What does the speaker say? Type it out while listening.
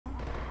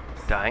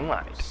Dying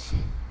Light.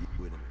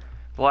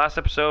 The last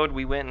episode,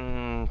 we went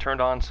and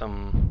turned on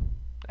some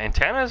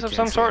antennas of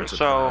some sort,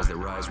 so... That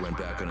Rise went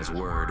back on his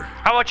word.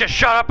 How about you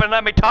shut up and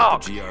let me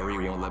talk? The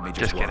GRE won't let me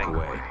just walk kidding.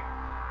 away.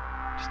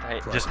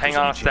 Just hang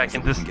on a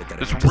second. This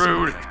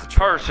rude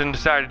person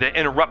decided to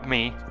interrupt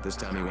me. This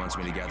time he wants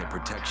me to gather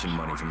protection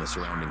money from the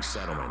surrounding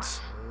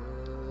settlements.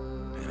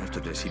 And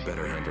after this, he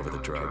better hand over the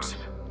drugs.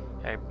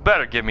 Hey,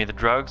 better give me the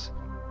drugs.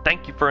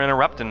 Thank you for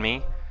interrupting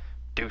me,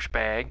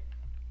 douchebag.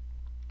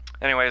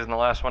 Anyways, in the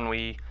last one,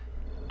 we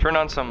turned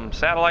on some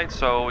satellites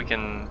so we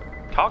can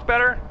talk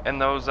better. And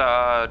those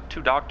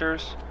two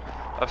doctors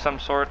of some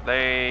sort,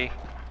 they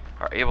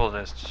are able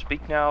to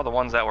speak now. The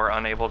ones that were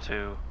unable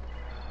to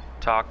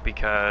talk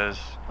because...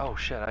 Oh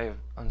shit, I have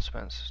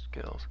unspent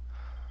skills.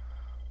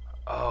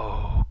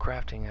 Oh,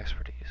 crafting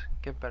expertise.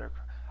 Get better...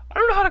 I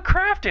don't know how to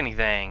craft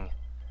anything.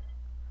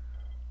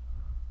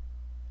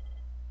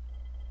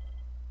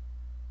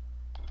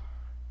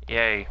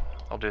 Yay,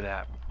 I'll do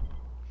that.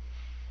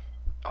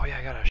 Oh yeah,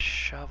 I got a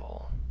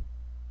shovel.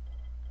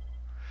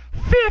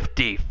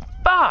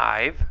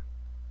 55?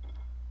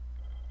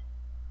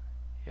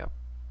 Yep,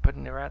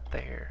 putting it right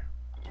there.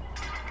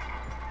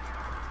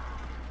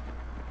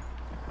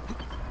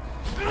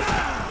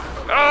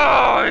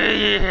 Oh,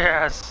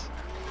 yes!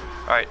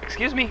 Alright,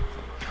 excuse me.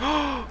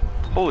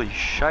 Holy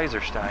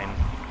Scheiserstein.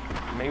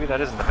 Maybe that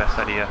isn't the best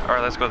idea.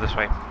 Alright, let's go this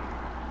way.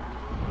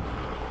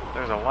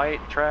 There's a light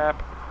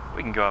trap.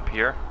 We can go up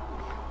here.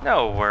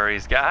 No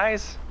worries,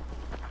 guys.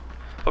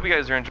 Hope you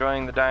guys are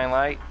enjoying the Dying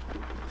Light.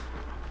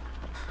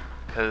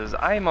 Because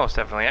I most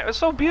definitely am. It's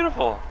so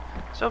beautiful.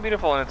 So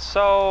beautiful, and it's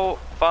so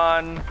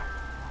fun.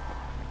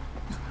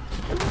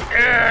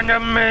 And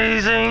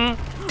amazing.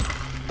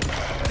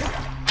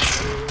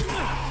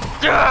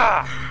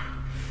 Ah!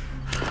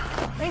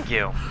 Thank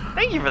you.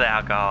 Thank you for the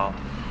alcohol.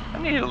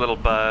 I needed a little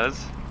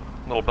buzz.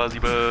 A little buzzy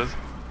buzz.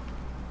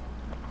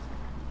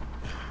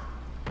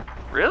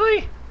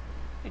 Really?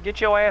 You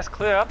get your ass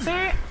clear up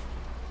there?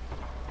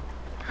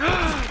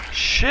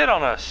 Shit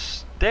on a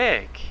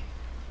stick.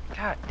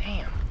 God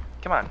damn.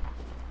 Come on.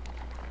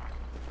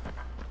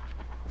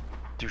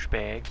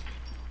 Douchebag.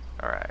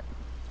 Alright.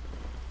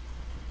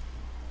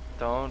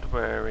 Don't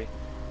worry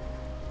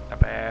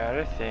about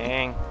a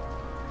thing.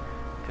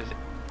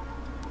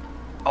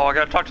 Oh, I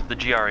gotta talk to the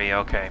GRE,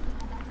 okay.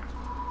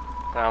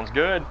 Sounds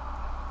good.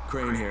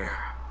 Crane here.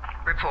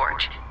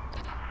 Report.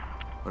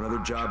 Another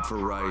job for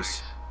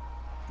Rice.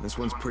 This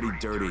one's pretty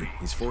dirty.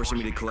 He's forcing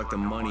me to collect the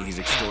money he's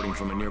extorting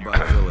from a nearby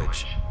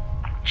village.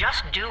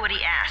 Just do what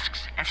he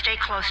asks and stay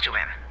close to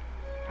him.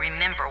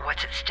 Remember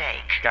what's at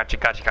stake. Gotcha.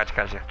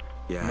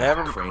 Yeah,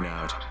 Never... Crane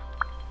out.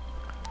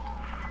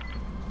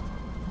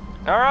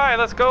 Alright,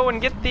 let's go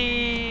and get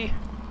the...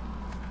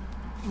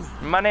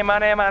 Money.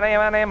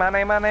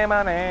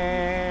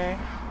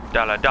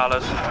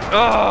 Dollars.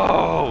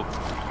 Oh!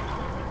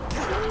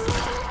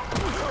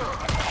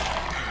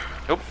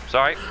 Oops,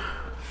 sorry.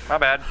 My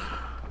bad.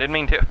 Didn't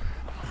mean to.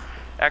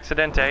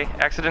 Accidente.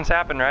 Accidents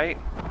happen, right?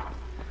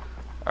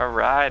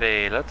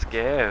 Alrighty, let's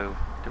go.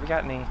 Do we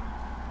got any?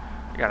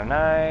 We got a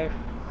knife.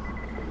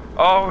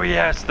 Oh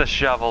yes, the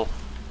shovel.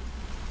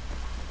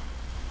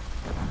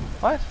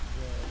 What?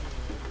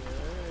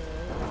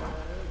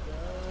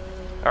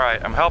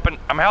 Alright, I'm helping.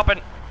 I'm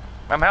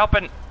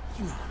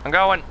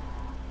going.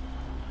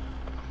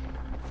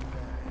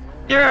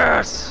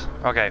 Yes!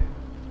 Okay.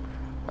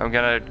 I'm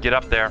gonna get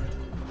up there.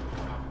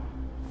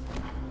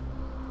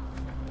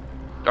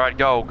 Alright,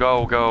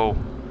 go.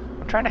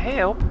 I'm trying to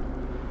help.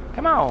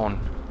 Come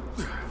on.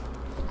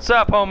 What's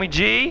up, homie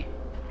G?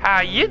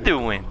 How you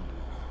doing?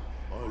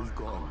 All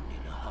gone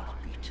in a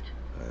heartbeat.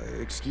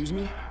 Excuse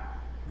me?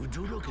 Would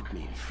you look at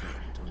me, friend,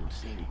 and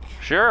think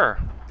Sure.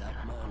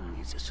 that man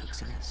is a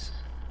success?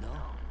 No?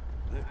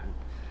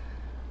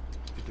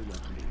 You do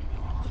not believe me,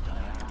 but I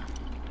am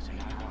as I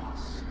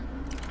was.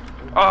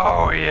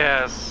 Oh,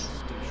 yes.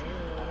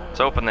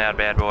 Let's open that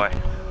bad boy.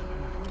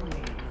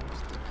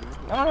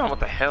 I don't know what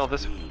the hell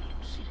this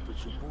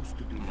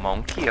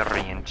monkey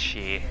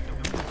wrenchy.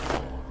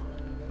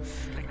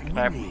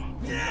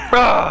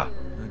 Ah!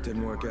 That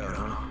didn't work out,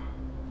 huh?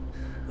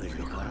 Well,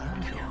 look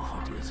around you.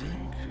 What do you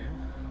think?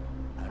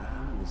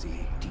 Around is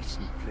a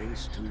decent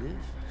place to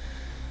live.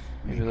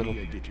 Maybe a little...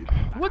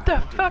 What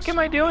the fuck am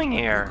I doing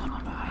here?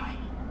 Goodbye.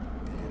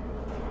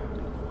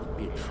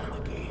 Bid for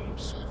the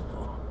games.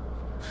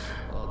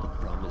 All the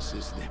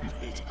promises they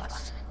made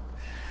us.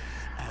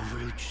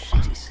 Average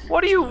citizens.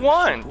 What do you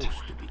want?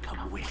 Supposed to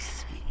become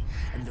wealthy,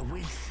 and the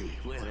wealthy,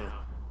 well.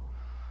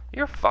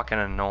 You're fucking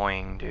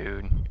annoying,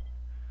 dude.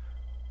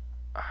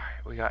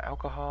 Alright, we got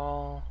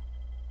alcohol.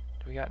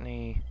 Do we got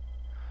any...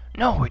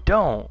 No, we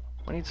don't.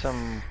 We need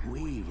some...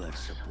 We were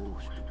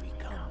supposed to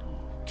become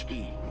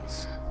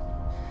kings.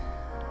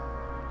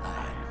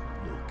 I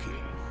am no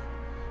king.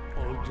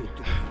 All the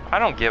dreams I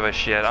don't give a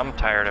shit. I'm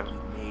tired of...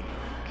 we made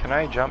Can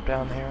I jump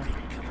down here?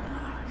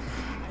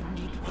 and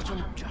it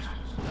wasn't just.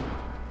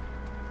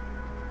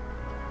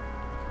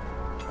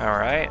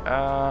 Alright,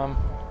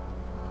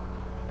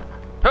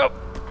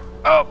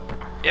 Oh!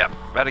 Yep,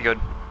 very good.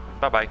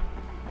 Bye-bye.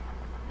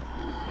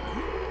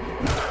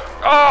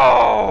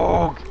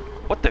 Oh!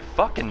 What the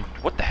fucking...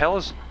 What the hell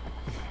is...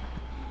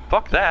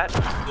 Fuck that.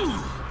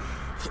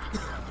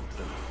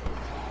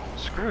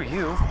 Screw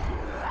you.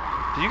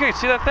 Did you guys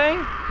see that thing?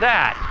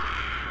 That!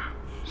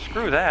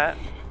 Screw that.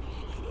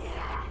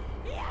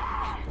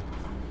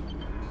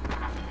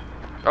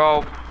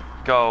 Oh,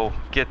 go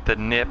get the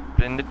nip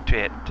in the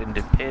tit, in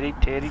the pitty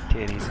titty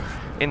titties,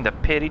 in the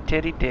pitty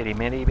titty titty,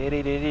 mitty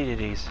bitty titty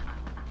titties.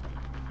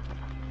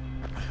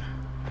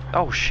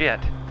 Oh shit.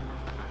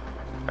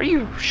 Are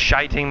you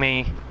shiting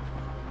me?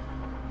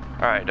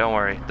 Alright, don't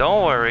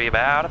worry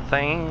about a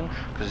thing,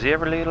 cause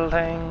every little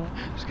thing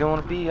is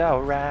gonna be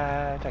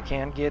alright. I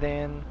can't get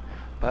in,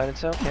 but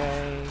it's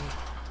okay.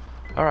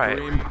 Alright.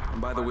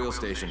 I'm by the wheel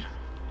station.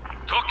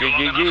 Talk you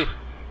long enough.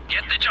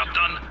 Get the job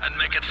done and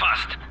make it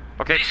fast.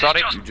 Okay, This is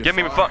sorry. just-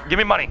 Give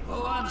me money.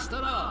 Who wants to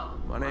know?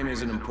 My name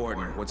isn't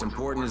important. What's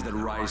important is that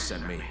Rice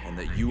sent me, and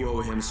that you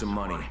owe him some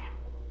money.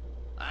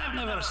 I've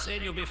never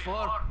seen you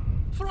before.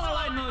 For all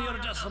I know, you're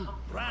just some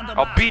random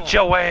I'll beat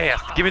asshole. your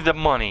ass. Give me the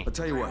money. I'll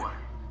tell you what.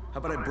 How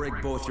about I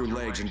break both your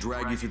legs and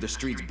drag you through the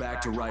streets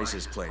back to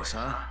Rice's place,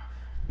 huh?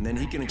 And then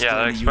he can explain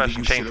that to you that expression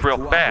you changed should have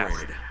real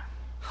fast.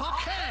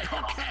 cooperated.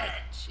 Okay.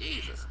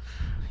 Jesus.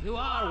 You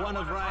are one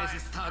of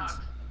Rice's thugs.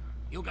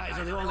 You guys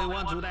are the only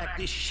ones who act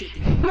this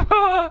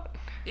shitty.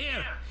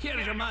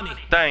 Here's your money.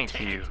 Thank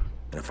Take you. it.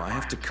 And if I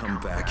have to come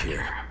back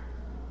here,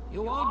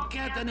 You won't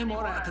get any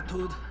more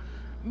attitude.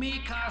 Mi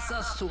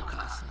casa, su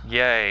casa.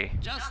 Yay.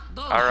 Just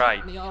don't All right.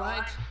 hurt me,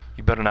 alright?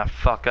 You better not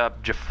fuck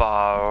up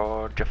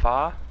Jafar.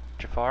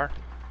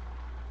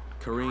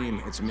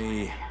 Kareem, it's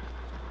me.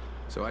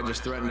 So I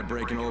just threatened to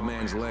break an old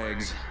man's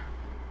legs.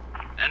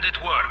 And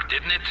it worked,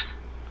 didn't it?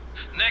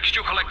 Next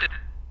you collected...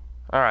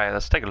 Alright,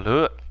 let's take a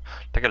look.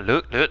 Take a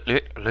look. Did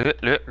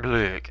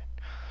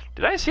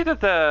I see that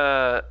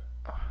the...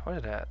 What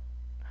is that?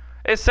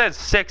 It says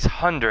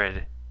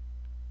 600.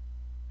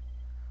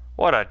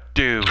 What a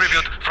douche.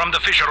 Tribute from the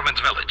fisherman's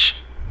village.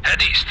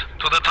 Head east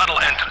to the tunnel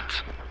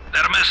entrance.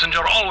 Their messenger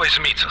always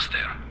meets us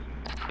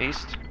there.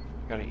 East?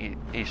 Gotta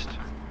east.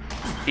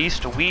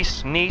 East,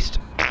 west, neast.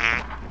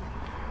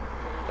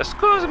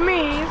 Excuse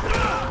me.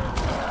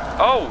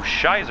 Oh,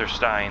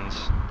 Scheisersteins.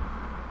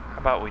 How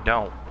about we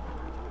don't?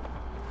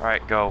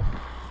 Alright, go.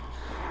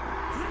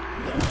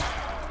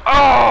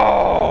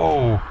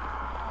 Oh!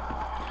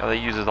 Oh, that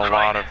uses a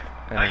lot of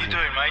How energy. you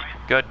doing, mate?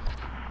 Good.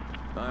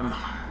 I'm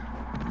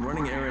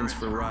running errands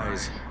for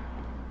Rise.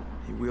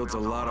 He wields a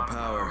lot of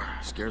power,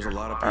 scares a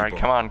lot of people. Alright,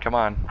 come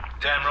on.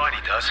 Damn right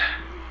he does.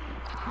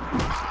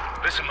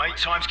 Listen, mate,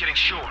 time's getting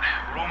short.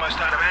 We're almost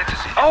out of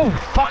answers here. Oh,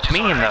 Much fuck as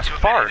me I in the hate to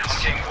admit it, I'm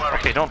farts. getting worried.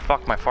 Okay, don't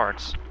fuck my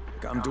farts.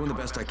 I'm doing the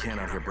best I can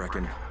out here,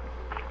 Brecken.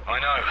 I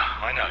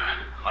know.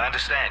 I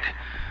understand.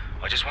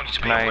 I just want you to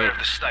be Can I- aware of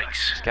the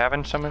stakes.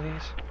 Scavenge some of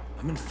these?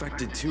 I'm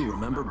infected too,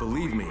 remember?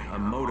 Believe me,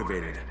 I'm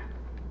motivated.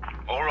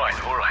 All right.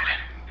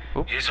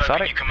 Oop, Here's shot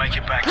hoping it. you can make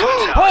it back to the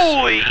towers.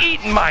 Holy,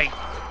 eating my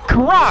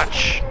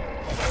crotch!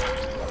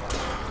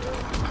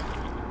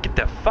 Get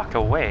the fuck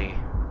away.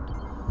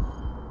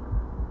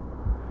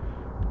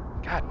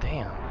 God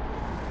damn.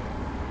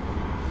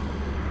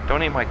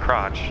 Don't eat my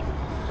crotch.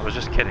 I was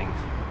just kidding.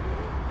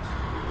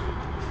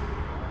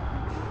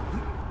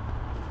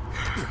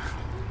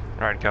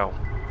 Alright, go.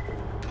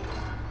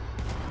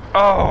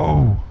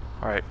 Oh!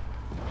 Alright.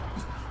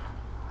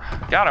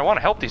 God, I want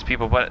to help these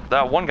people, but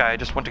that one guy I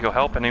just went to go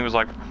help and he was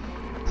like,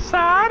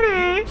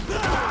 sorry!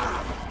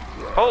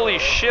 Holy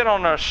shit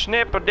on a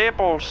snip of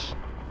dipples.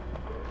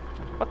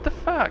 What the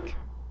fuck?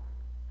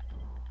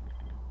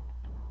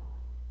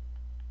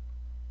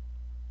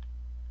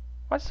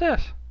 What's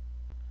this?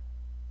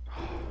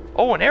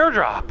 Oh, an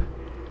airdrop!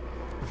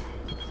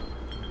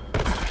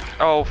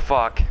 Oh,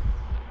 fuck.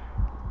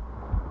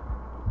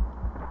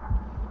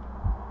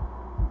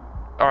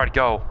 Alright,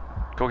 go.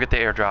 Go get the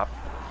airdrop.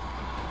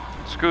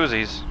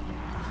 Scoozies.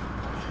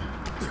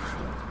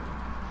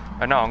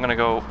 I know, I'm gonna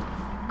go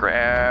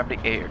grab the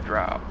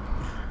airdrop.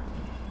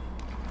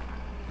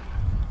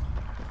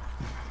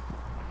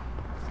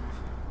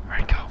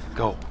 Alright,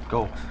 go.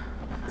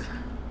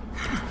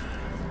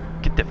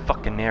 Get the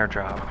fucking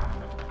airdrop.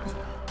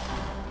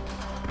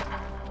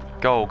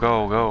 Go.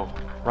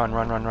 Run.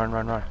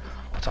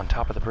 What's on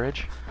top of the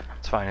bridge?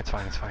 It's fine.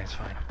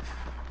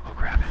 I'll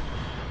grab it.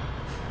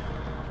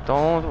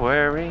 Don't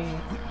worry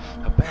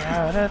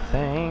about a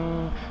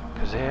thing,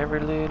 'cause every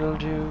little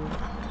Jew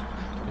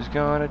is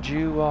gonna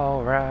Jew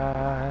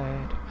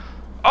alright.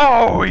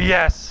 Oh,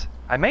 yes!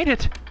 I made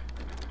it!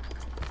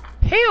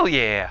 Hell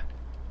yeah!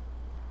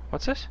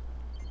 What's this?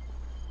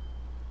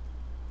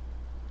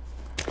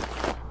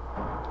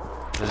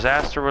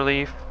 Disaster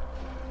relief.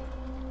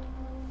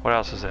 What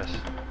else is this?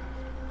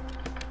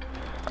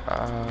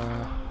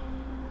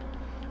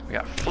 We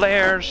got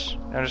flares.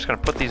 I'm just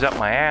gonna put these up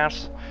my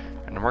ass,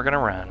 and we're gonna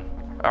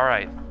run.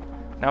 Alright.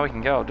 Now we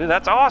can go. Dude,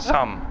 that's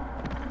awesome!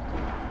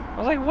 I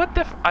was like, what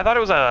the f- I thought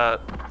it was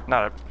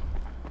not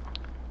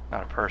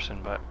a person,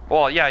 but...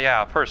 Well,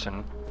 yeah, a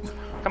person.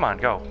 Come on,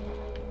 go.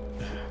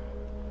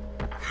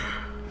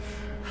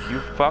 You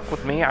fuck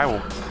with me, I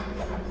will...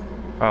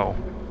 Oh.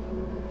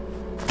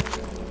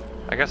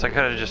 I guess I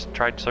could have just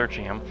tried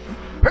searching him.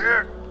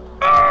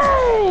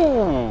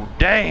 Oh,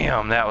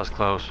 damn, that was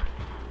close.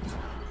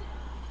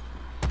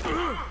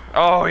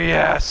 Oh,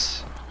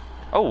 yes.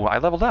 Oh, I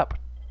leveled up.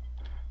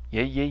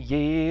 Yeah.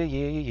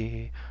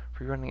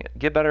 Free running.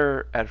 Get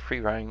better at free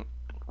running.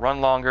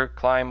 Run longer,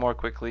 climb more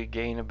quickly,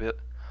 gain a bit.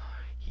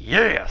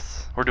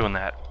 Yes! We're doing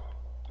that.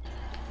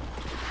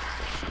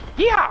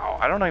 Yeah!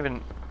 I don't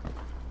even...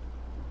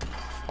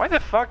 Why the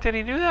fuck did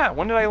he do that?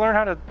 When did I learn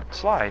how to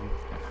slide?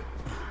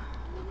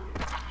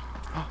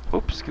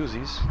 Oops,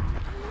 scoozies.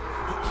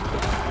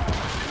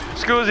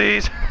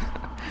 Scoozies!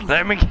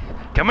 Let me...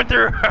 Coming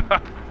through!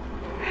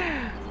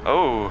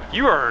 Oh,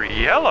 you are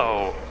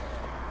yellow!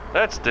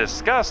 That's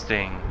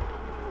disgusting.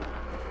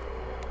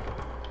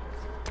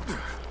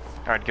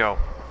 Alright, go.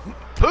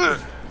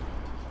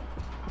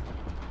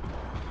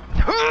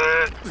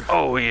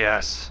 Oh,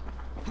 yes.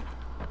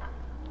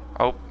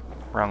 Oh,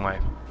 wrong way.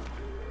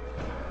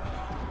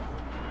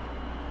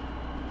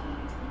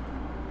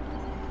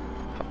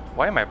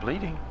 Why am I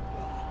bleeding?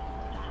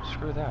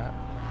 Screw that.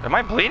 Am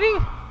I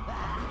bleeding?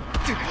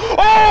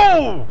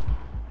 Oh!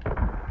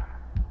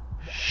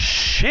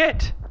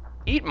 Shit!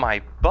 Eat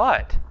my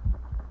butt.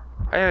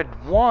 I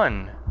had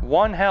one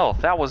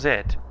health. That was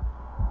it.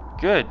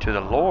 Good to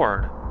the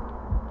Lord.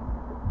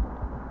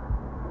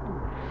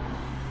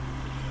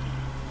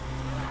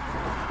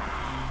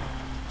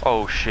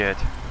 Oh shit.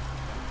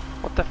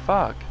 What the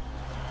fuck?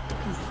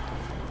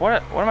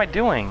 What am I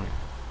doing?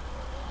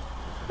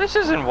 This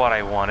isn't what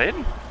I wanted.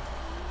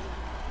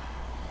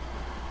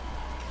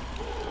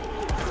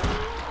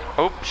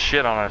 Oh,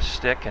 shit on a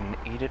stick and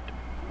eat it.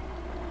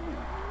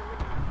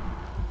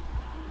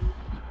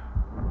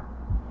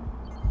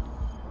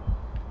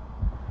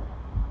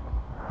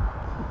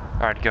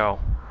 Alright, go.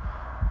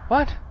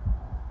 What?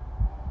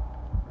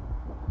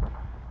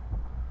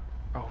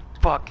 Oh,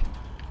 fuck.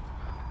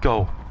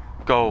 Go.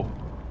 Go.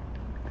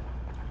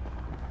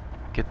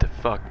 Get the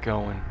fuck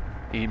going.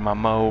 Eat my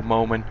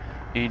moment.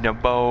 Eat a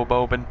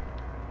bobin.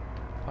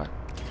 What?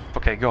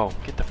 Okay, go.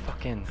 Get the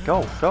fuck in.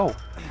 Go.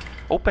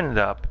 Open it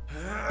up.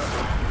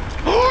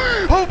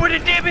 Open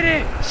it,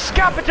 dibbity!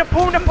 Scapita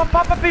puna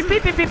papa pipi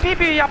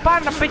pipi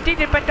yapana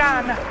petite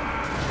patana.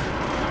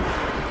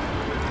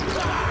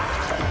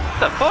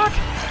 The fuck?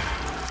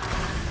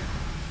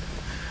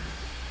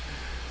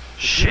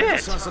 Shit! I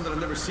saw something I've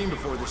never seen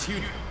before. This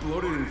huge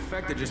bloated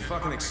infected just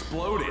fucking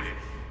exploded.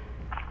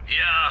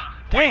 Yeah,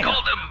 Damn. we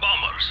call them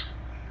bombers.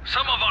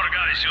 Some of our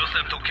guys use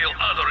them to kill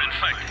other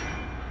infected.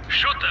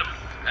 Shoot them,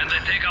 and they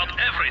take out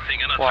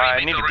everything in a 3-meter Well,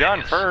 I need a gun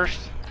radius. first.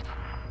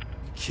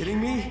 You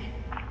kidding me?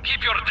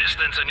 Keep your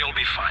distance and you'll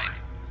be fine.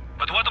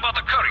 But what about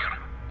the courier?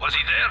 Was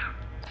he there?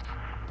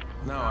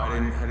 No, I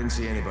didn't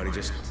see anybody.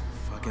 Just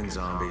fucking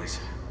zombies.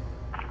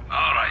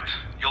 All right,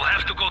 you'll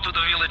have to go to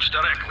the village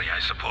directly, I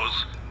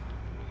suppose.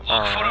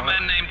 Look for a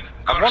man named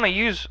I want to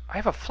use... I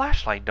have a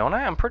flashlight, don't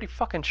I? I'm pretty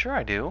fucking sure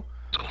I do.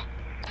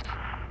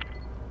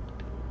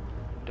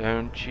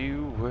 Don't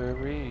you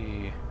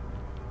worry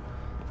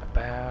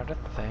about a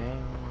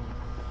thing.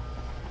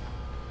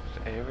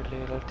 'Cause every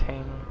little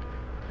thing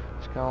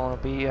is gonna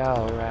be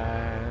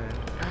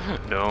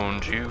alright.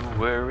 Don't you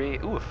worry.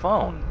 Ooh, a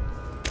phone.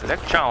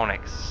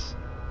 Electronics.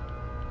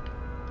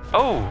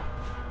 Oh!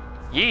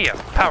 Yeah,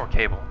 power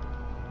cable.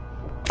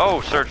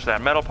 Oh, search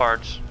that. Metal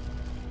parts.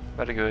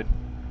 Very good.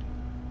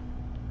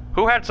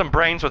 Who had some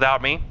brains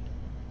without me?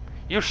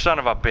 You son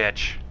of a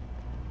bitch.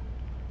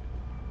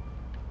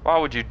 Why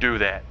would you do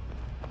that?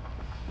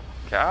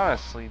 Okay, I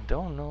honestly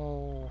don't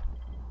know.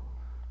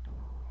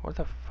 Where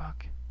the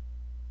fuck?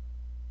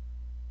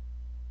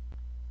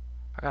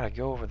 I gotta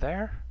go over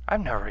there?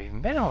 I've never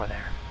even been over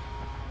there.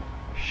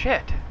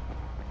 Shit.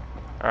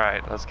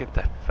 Alright, let's get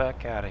the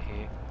fuck out of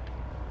here.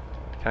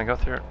 Can I go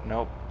through?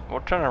 Nope.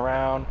 We'll turn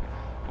around.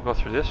 We'll go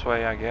through this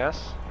way, I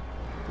guess.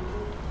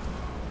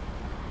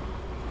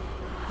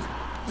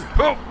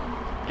 Oh!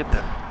 Get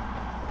the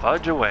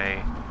fudge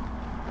away.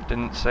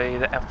 Didn't say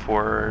the F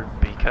word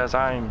because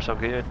I'm so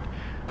good.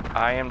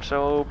 I am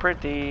so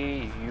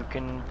pretty. You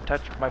can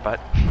touch my butt.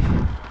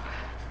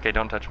 Okay,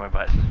 don't touch my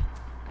butt.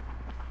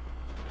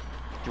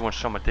 You want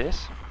some of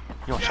this?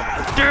 You want some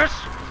of this?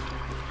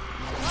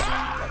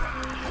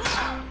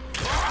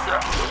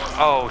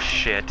 Oh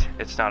shit.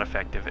 It's not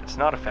effective. It's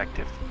not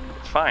effective.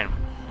 It's fine.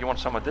 You want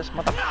some of this,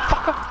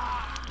 motherfucker?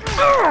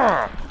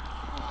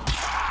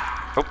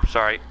 Oh,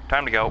 sorry.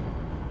 Time to go.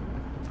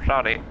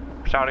 Sorry.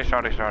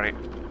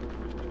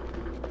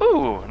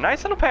 Ooh,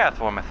 nice little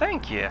platformer.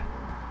 Thank you.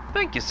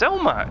 Thank you so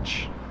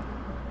much.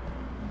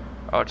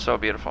 Oh, it's so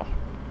beautiful.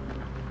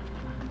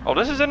 Oh,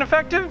 this is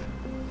ineffective?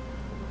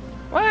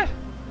 What?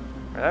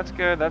 That's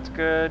good, that's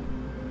good.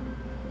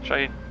 Should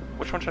I...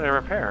 Which one should I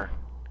repair?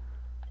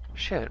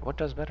 Shit, what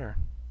does better?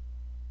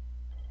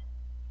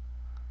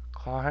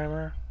 Claw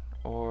hammer?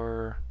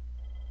 Or...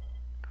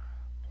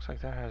 Looks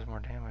like that has more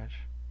damage.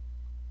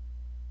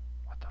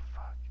 What the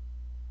fuck?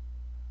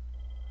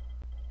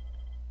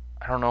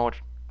 I don't know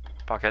which...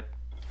 Fuck it.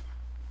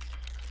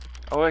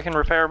 Oh, I can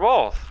repair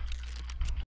both.